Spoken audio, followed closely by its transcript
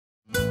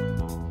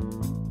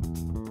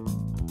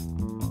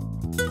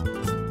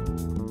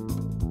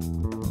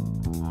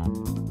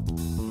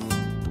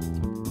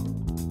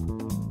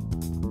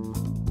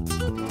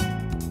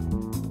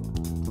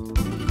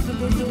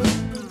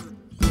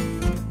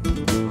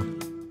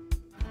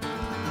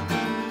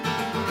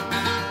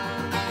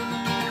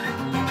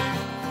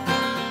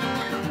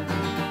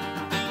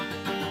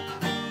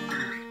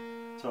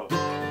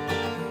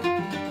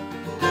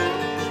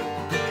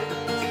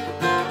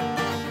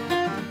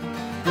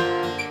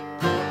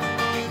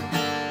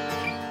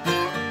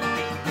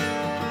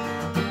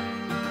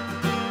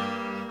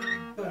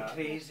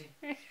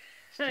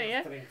Oh,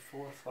 yeah.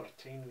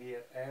 414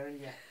 Weir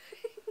area.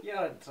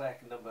 You're in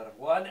track number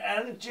 1,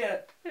 aren't you?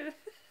 I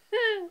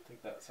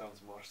think that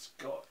sounds more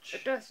Scotch.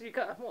 It does. You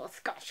got more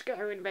Scotch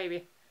going,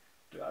 baby.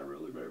 Do I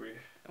really, baby?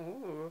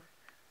 Ooh.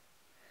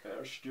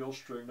 There's steel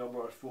string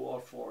number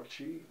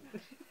 414.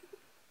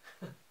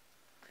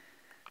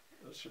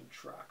 That's in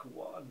track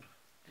 1.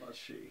 Let's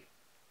see.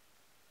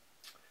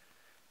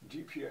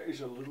 DPA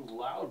is a little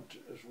loud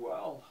as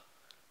well.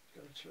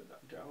 Gotta turn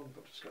that down,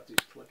 but it's got these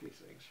clicky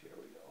things. Here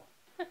we go.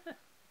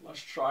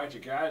 Let's try it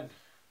again.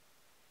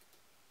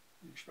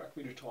 You expect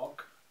me to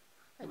talk?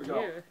 I Here we do.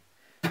 go.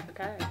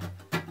 Okay.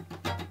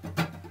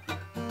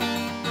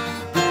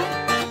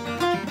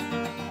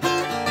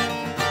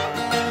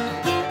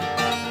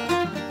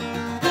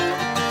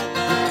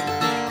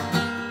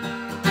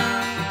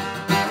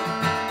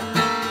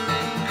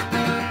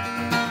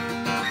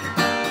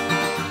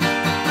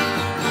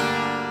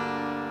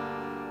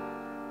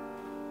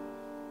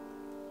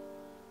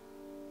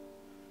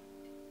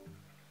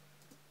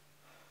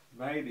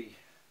 Maybe.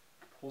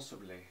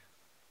 Possibly.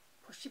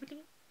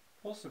 Possibly.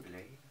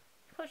 Possibly.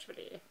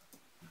 Possibly.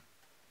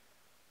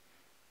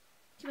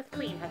 See what the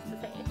Queen has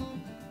to say.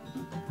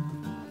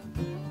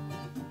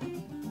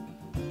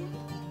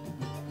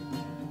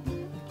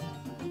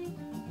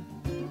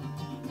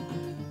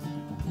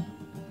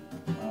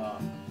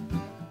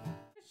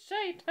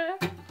 Shite, huh?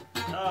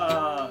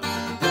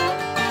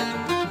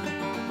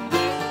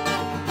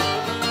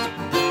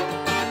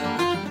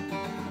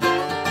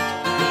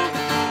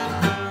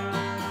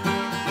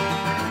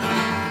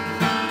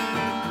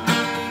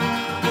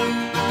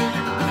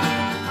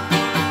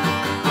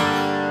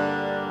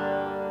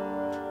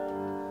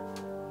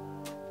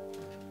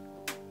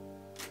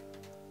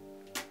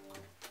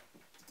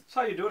 That's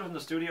how you do it in the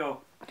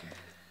studio.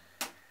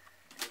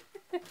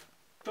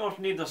 Don't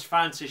need those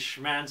fancy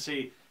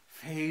schmancy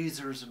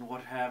phasers and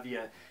what have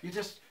you. You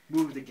just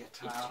move the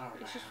guitar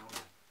around.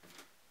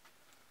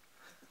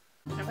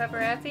 No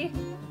paparazzi?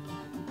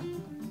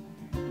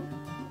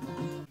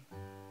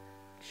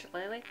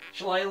 Shillelagh?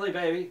 Shillelagh,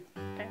 baby.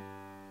 Okay.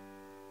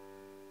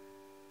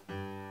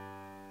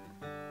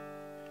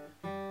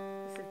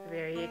 This is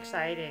very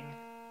exciting.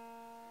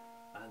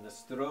 And the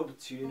strobe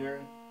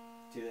tuner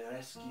to the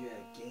rescue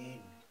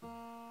again.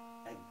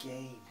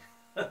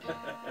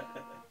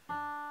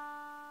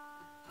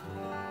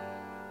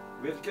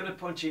 We're gonna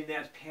punch in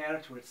that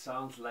part where it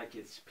sounds like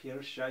it's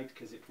pure shite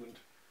because it went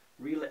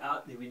really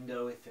out the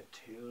window with the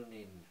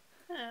tuning.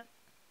 Huh.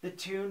 The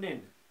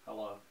tuning.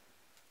 Hello.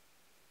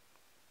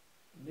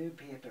 No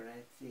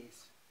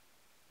paparazzis.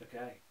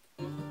 Okay.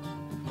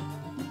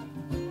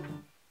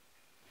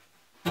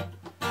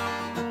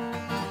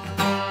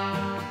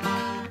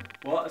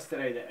 Well, let's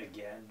try that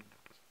again.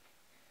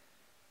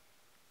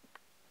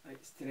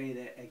 Let's try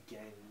that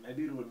again.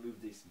 Maybe we'll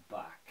move this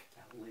back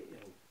a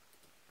little.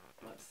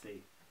 Let's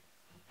see.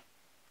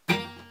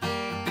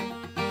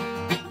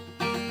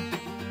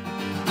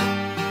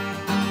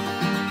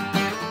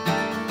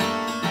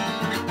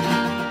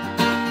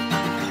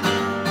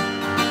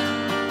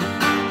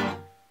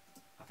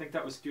 I think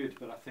that was good,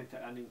 but I think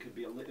the ending could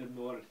be a little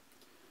more.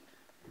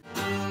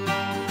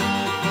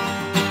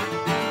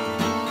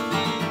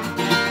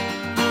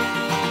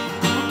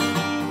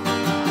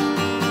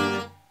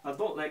 I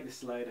don't like the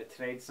slide. I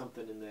tried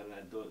something in there and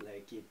I don't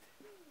like it.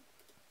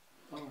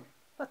 Oh,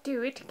 Well,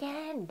 do it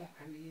again.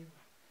 how are you?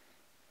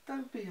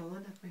 Don't be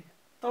yelling at me.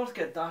 Don't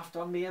get daft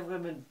on me,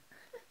 women.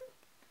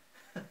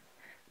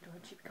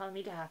 Don't you call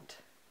me that.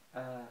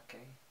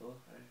 Okay. Well,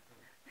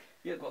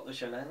 you got the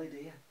shillelagh, do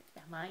you?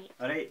 I might.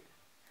 Alright.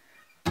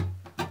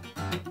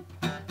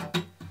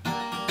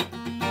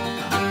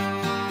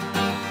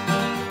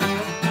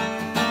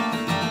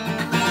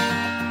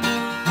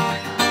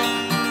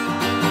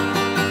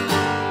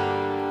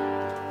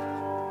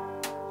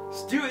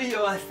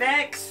 Studio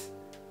effects!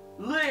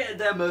 Look at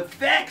them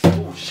effects!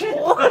 Oh shit!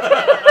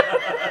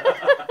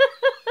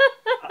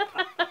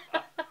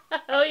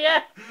 Oh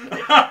yeah.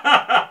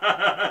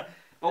 I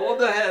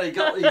wonder how they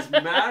got these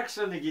marks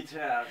on the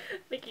guitar. I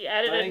think you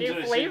added a new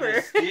Dangerous in flavor.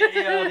 the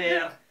studio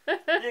there.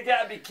 You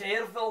gotta be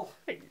careful.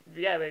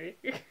 Yeah, baby.